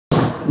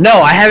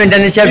No, I haven't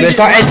done this yet, but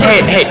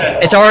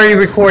it's already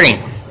recording.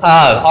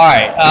 All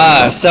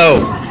right.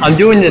 So I'm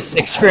doing this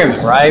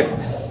experiment, right?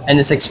 And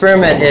this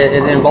experiment it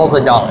involves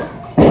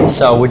 $1.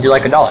 So would you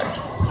like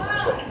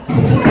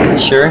 $1?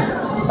 Sure.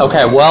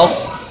 Okay. Well,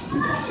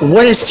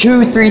 what is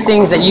 2-3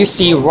 things that you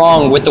see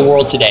wrong with the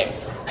world today?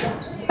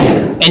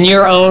 In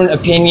your own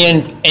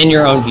opinions and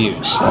your own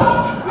views.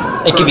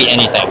 It could be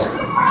anything.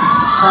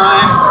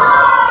 Crime,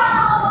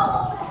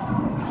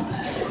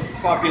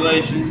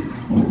 population,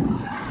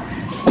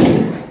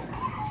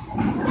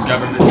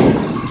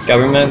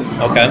 Government.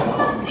 Okay.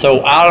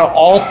 So out of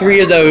all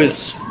 3 of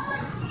those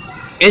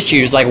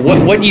issues, like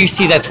what do you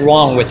see that's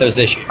wrong with those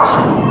issues?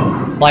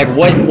 Like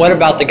what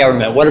about the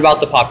government? What about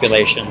the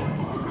population?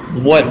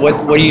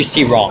 What do you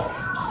see wrong?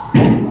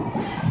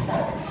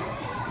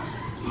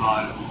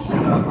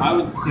 Stuff. I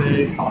would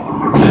say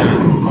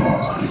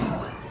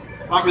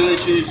that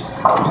population is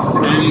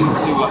expanding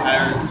to a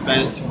higher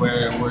extent to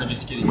where we're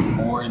just getting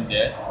more in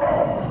debt,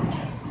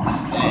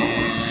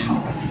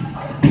 and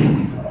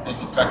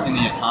it's affecting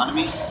the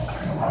economy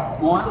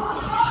more.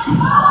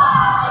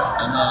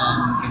 And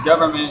then the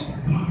government,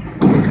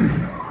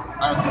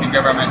 I don't think the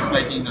government's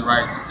making the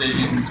right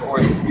decisions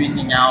or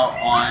speaking out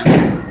on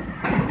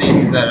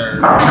things that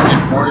are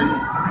important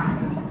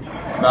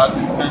about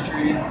this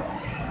country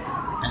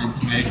and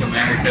to make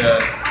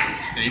America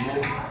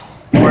stable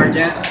more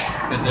again,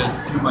 because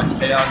there's too much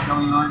chaos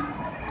going on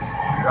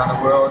around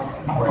the world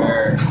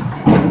where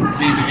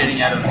things are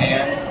getting out of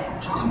hand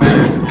and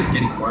matters are just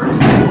getting worse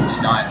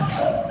and not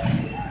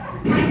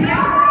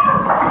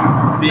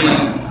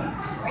being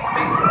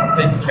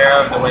taken care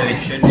of the way they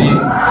should be, or in a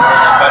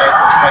better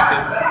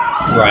perspective.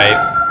 Right.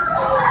 So,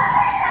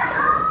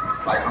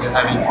 like we're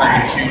having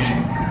tons of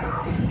shootings,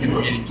 people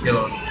getting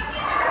killed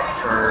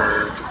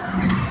for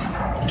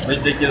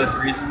ridiculous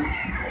reasons.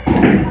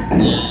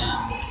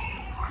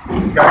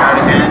 And it's gotten out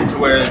of hand to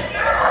where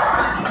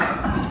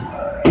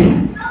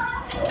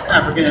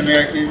African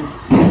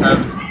Americans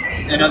have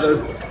and other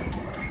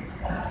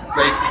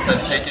races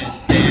have taken a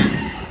stand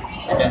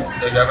against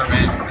the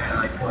government and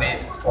like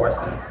police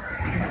forces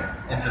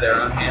into their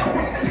own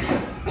hands.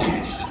 And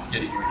it's just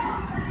getting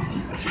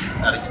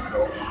out of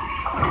control.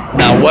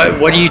 Now,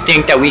 what do you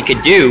think that we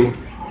could do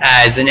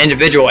as an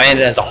individual and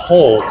as a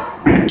whole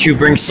to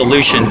bring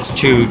solutions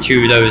to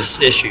those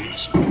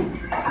issues?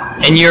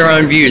 In your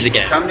own views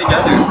again. Come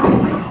together.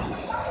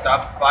 Just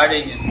stop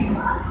fighting and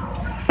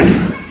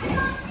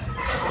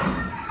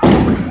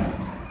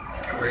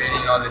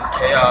creating all this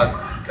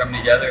chaos. Come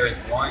together as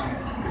one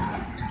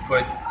and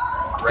put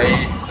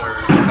race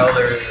or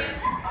color,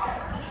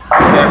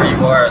 whatever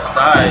you are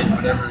aside,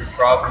 whatever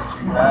problems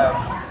you have,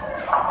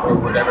 or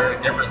whatever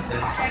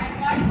differences,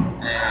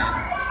 and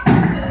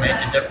make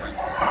a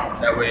difference.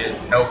 That way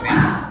it's helping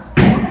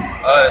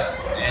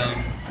us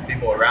and the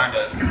people around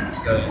us,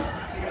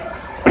 because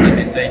like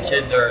they say,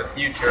 kids are our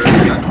future,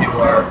 young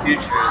people are our future.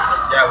 It's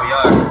like, yeah, we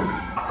are.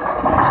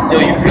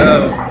 Until you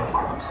go,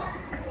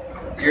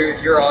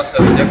 you're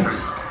also a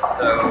difference.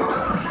 So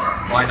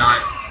why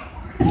not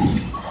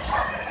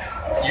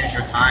use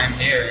your time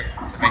here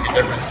to make a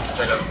difference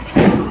instead of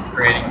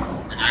creating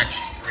an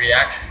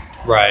reaction?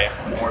 Right.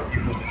 More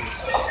people to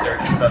just stir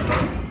stuff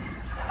up.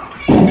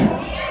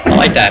 I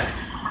like that.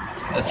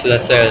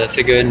 That's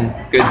a good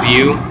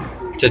view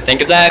to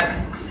think of that.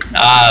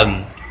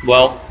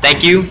 Well,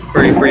 thank you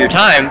for your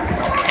time.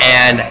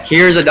 And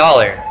here's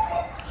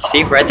 $1.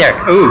 See right there.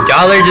 Ooh,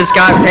 dollar just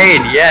got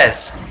paid.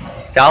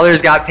 Yes,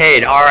 dollars got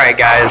paid. All right,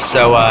 guys.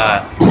 So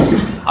I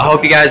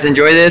hope you guys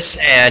enjoy this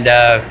and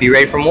be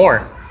ready for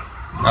more.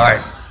 All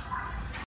right.